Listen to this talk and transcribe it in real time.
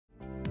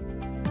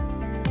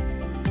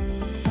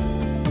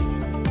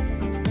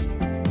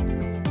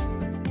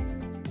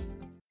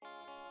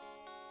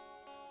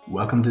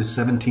Welcome to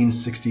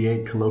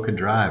 1768 Keloka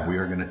Drive. We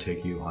are going to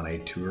take you on a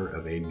tour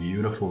of a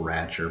beautiful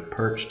rancher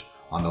perched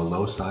on the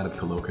low side of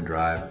Keloka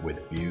Drive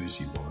with views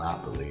you will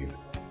not believe.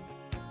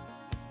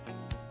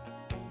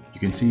 You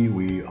can see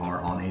we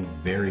are on a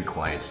very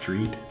quiet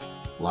street,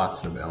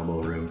 lots of elbow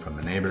room from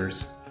the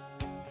neighbors,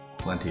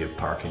 plenty of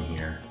parking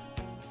here.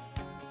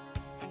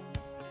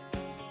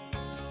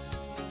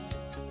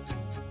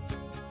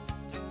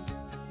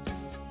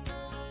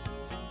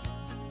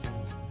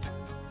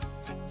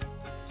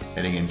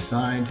 Heading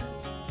inside,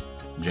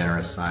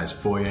 generous sized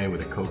foyer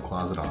with a coat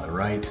closet on the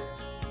right.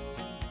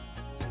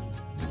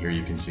 And here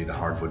you can see the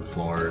hardwood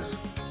floors,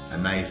 a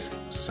nice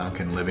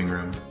sunken living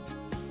room.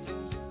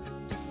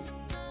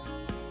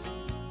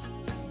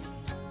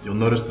 You'll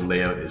notice the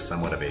layout is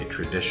somewhat of a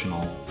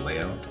traditional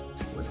layout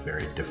with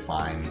very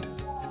defined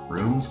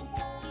rooms,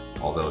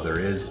 although there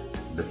is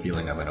the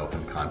feeling of an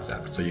open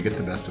concept, so you get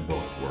the best of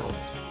both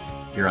worlds.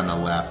 Here on the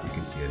left you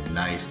can see a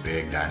nice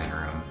big dining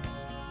room,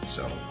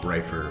 so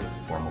great for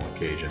formal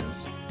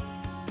occasions.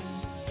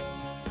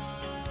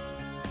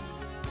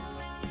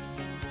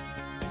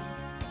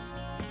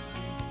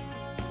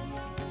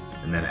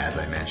 And then, as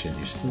I mentioned,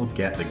 you still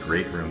get the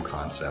great room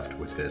concept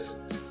with this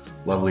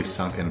lovely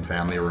sunken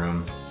family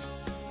room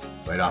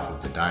right off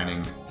of the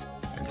dining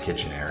and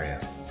kitchen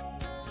area.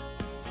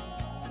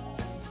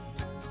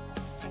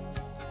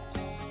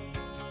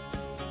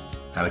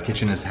 Now the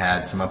kitchen has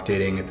had some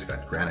updating. It's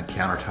got granite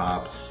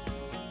countertops,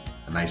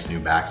 a nice new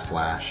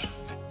backsplash.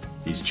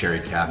 These cherry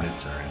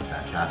cabinets are in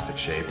fantastic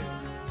shape.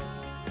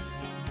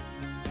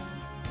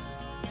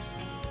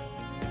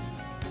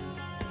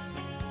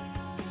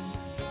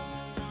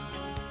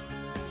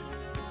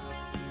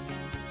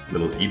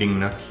 Little eating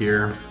nook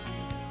here.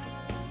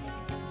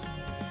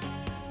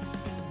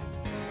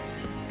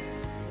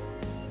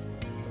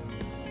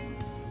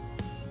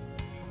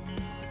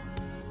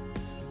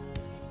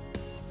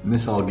 And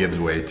this all gives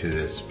way to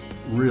this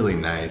really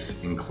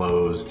nice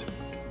enclosed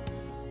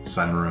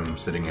sunroom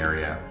sitting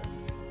area.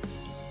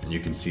 And you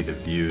can see the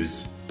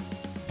views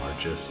are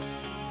just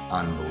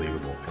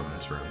unbelievable from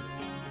this room.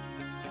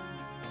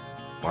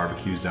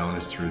 Barbecue zone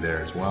is through there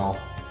as well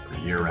for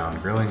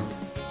year-round grilling.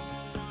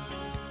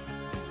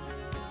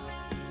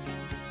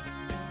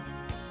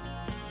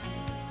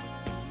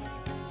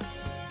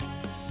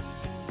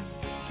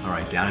 All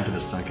right, down into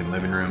the sunken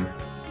living room,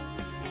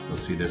 you'll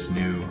see this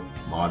new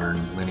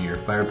modern linear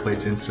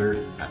fireplace insert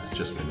that's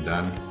just been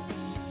done.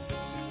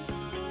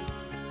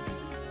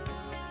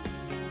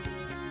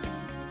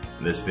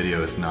 This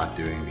video is not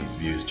doing these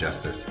views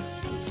justice.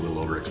 It's a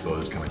little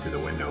overexposed coming through the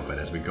window, but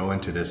as we go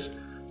into this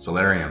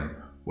solarium,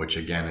 which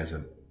again is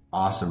an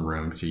awesome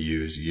room to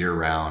use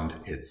year-round,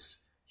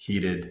 it's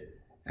heated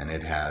and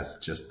it has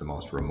just the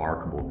most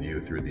remarkable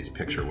view through these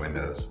picture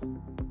windows.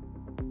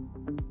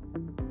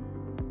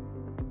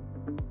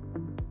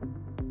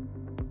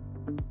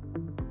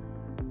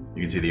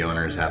 You can see the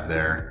owners have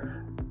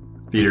their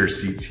theater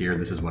seats here.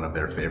 This is one of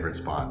their favorite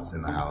spots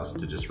in the house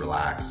to just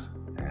relax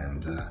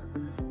and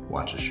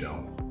watch a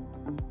show.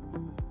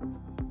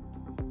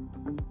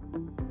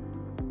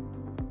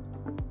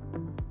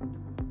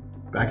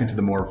 Back into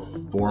the more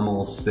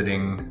formal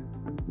sitting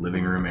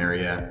living room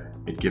area,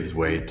 it gives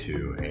way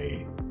to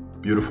a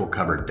beautiful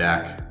covered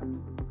deck.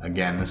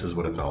 Again, this is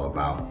what it's all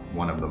about.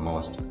 One of the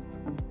most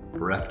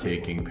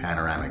breathtaking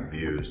panoramic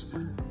views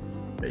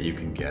that you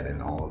can get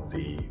in all of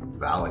the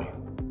valley.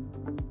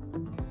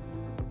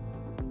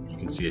 You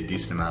can see a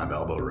decent amount of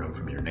elbow room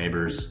from your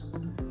neighbors.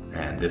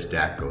 And this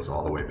deck goes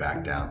all the way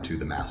back down to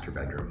the master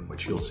bedroom,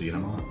 which you'll see in a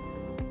moment.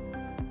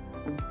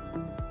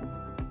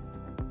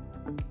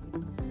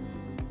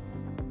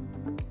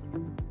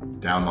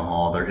 Down the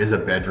hall, there is a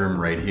bedroom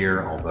right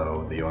here,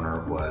 although the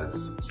owner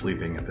was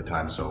sleeping at the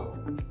time, so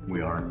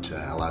we aren't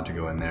allowed to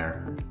go in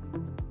there.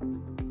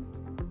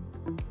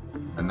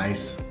 A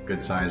nice,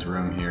 good-sized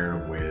room here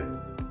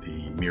with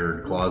the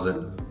mirrored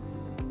closet.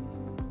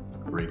 It's a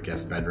great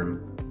guest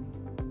bedroom.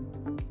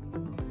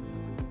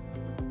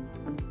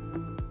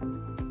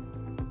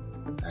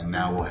 And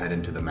now we'll head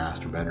into the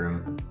master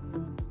bedroom.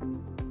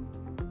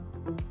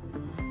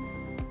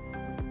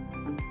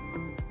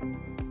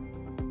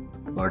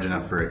 Large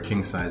enough for a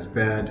king-size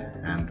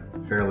bed and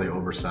fairly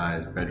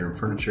oversized bedroom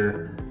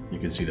furniture. You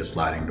can see the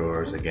sliding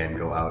doors again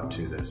go out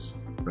to this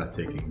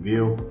breathtaking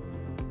view.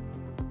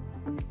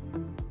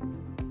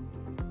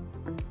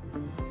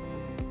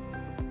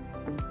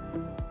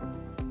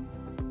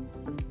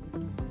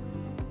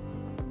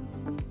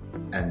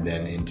 And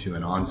then into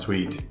an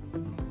ensuite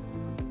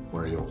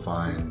where you'll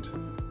find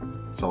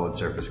solid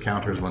surface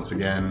counters once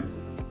again.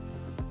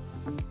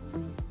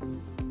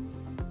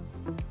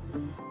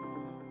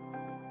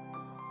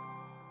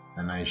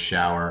 A nice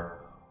shower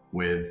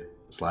with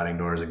sliding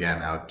doors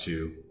again out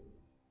to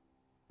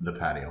the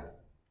patio.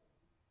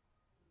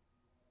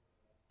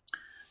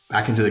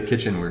 Back into the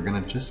kitchen, we're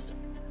gonna just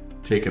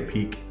take a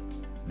peek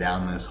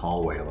down this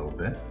hallway a little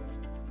bit.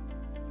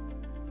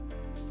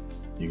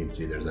 You can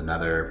see there's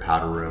another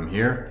powder room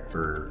here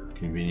for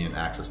convenient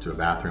access to a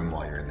bathroom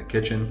while you're in the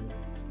kitchen.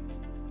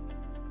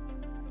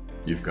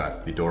 You've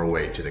got the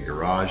doorway to the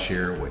garage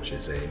here, which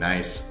is a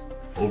nice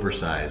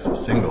oversized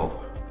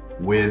single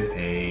with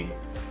a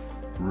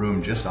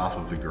room just off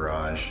of the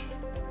garage.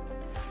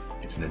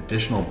 It's an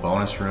additional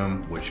bonus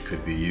room which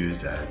could be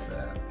used as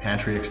a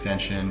pantry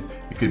extension.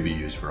 It could be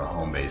used for a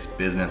home-based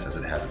business as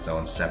it has its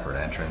own separate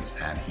entrance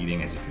and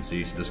heating, as you can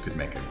see. So this could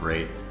make a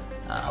great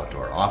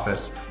outdoor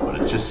office,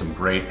 but it's just some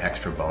great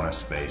extra bonus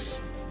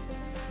space.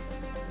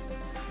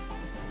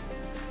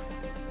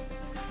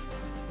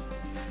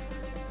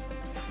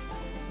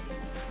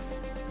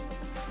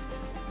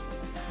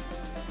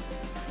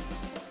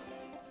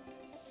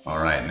 All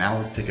right, now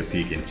let's take a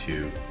peek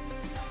into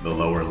the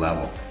lower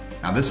level.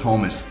 Now this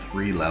home is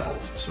 3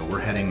 levels, so we're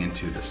heading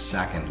into the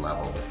 2nd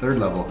level. The 3rd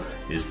level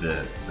is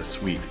the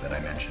suite that I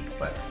mentioned,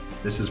 but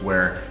this is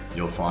where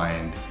you'll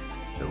find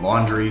the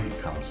laundry.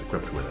 It comes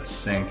equipped with a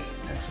sink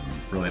and some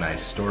really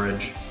nice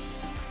storage.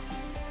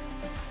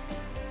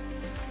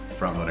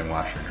 Front-loading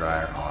washer and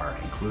dryer are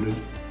included.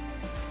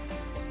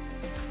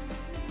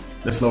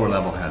 This lower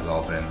level has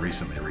all been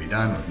recently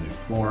redone with new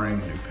flooring,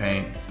 new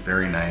paint. It's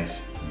very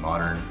nice,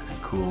 modern,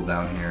 and cool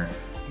down here.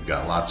 You've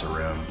got lots of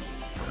room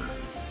for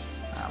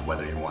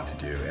whether you want to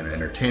do an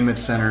entertainment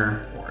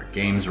center or a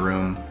games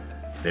room.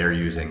 They're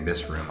using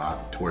this room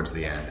up towards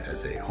the end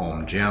as a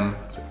home gym.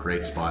 It's a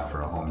great spot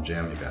for a home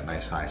gym. You've got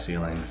nice high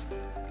ceilings.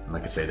 And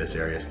like I say, this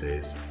area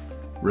stays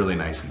really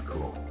nice and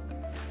cool.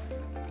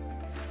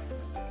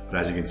 But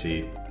as you can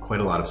see, quite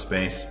a lot of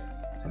space.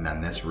 And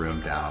then this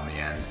room down on the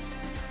end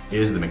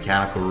is the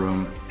mechanical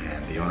room,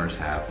 and the owners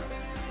have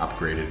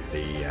upgraded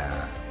the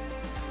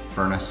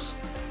furnace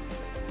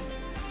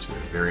to a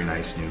very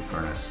nice new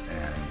furnace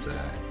and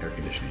air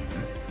conditioning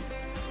unit.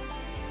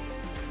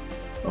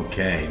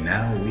 Okay,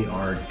 now we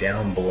are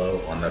down below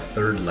on the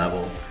 3rd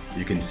level.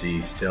 You can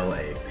see still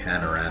a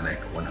panoramic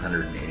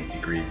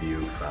 180-degree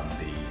view from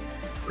the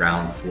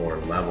ground floor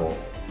level.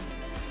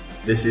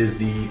 This is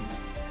the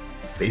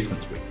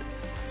basement suite.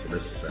 So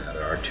this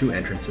there are 2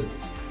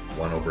 entrances.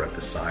 One over at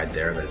the side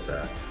there, there's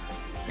a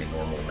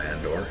normal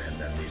man door, and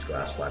then these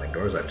glass sliding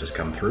doors I've just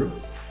come through.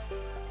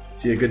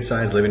 See a good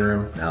sized living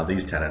room. Now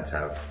these tenants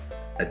have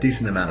a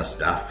decent amount of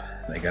stuff.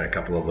 They got a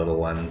couple of little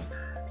ones,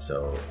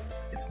 so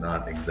it's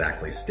not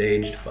exactly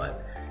staged,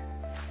 but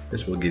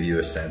this will give you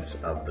a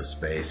sense of the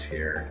space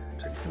here.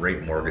 It's a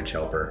great mortgage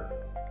helper.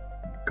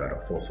 Got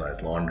a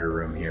full-size laundry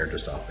room here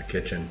just off the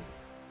kitchen.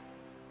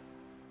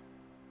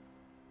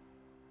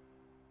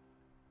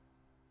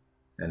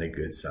 And a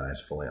good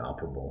size, fully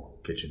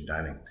operable kitchen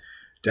dining.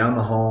 Down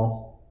the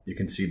hall, you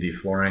can see the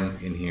flooring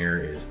in here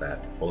is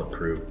that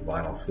bulletproof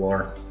vinyl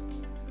floor.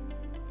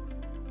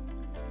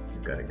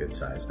 You've got a good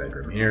sized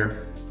bedroom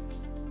here.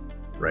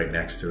 Right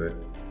next to it,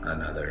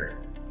 another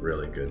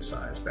really good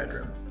sized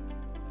bedroom.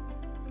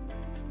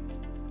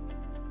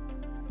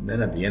 And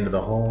then at the end of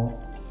the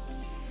hall,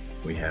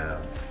 we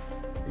have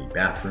the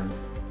bathroom.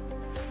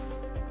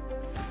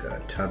 We've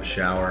got a tub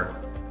shower,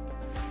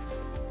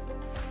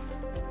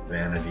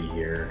 vanity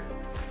here,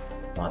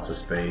 lots of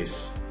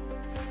space.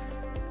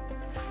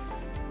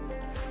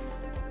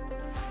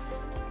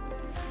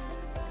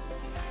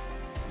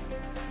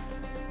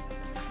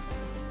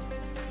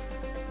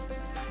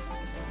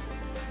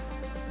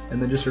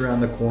 And then just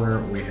around the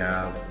corner, we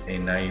have a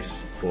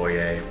nice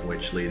foyer,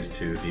 which leads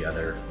to the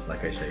other,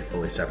 like I say,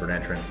 fully separate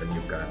entrance. And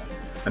you've got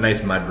a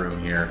nice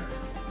mudroom here,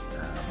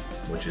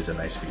 which is a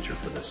nice feature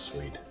for this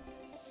suite.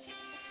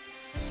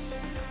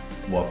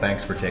 Well,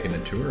 thanks for taking a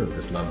tour of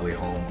this lovely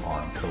home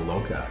on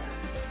Keloka.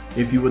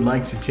 If you would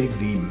like to take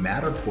the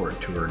Matterport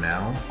tour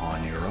now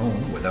on your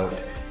own without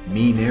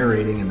me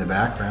narrating in the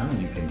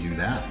background, you can do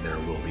that. There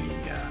will be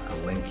a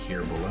link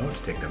here below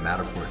to take the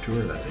Matterport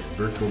tour. That's a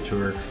virtual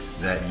tour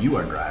that you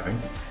are driving.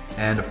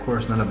 And of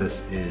course, none of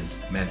this is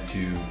meant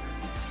to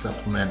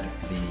supplement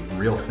the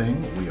real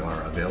thing. We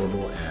are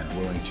available and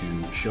willing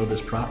to show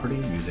this property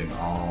using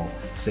all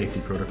safety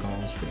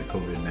protocols for the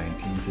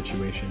COVID-19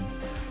 situation.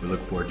 We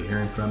look forward to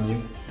hearing from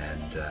you,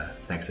 and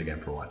thanks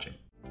again for watching.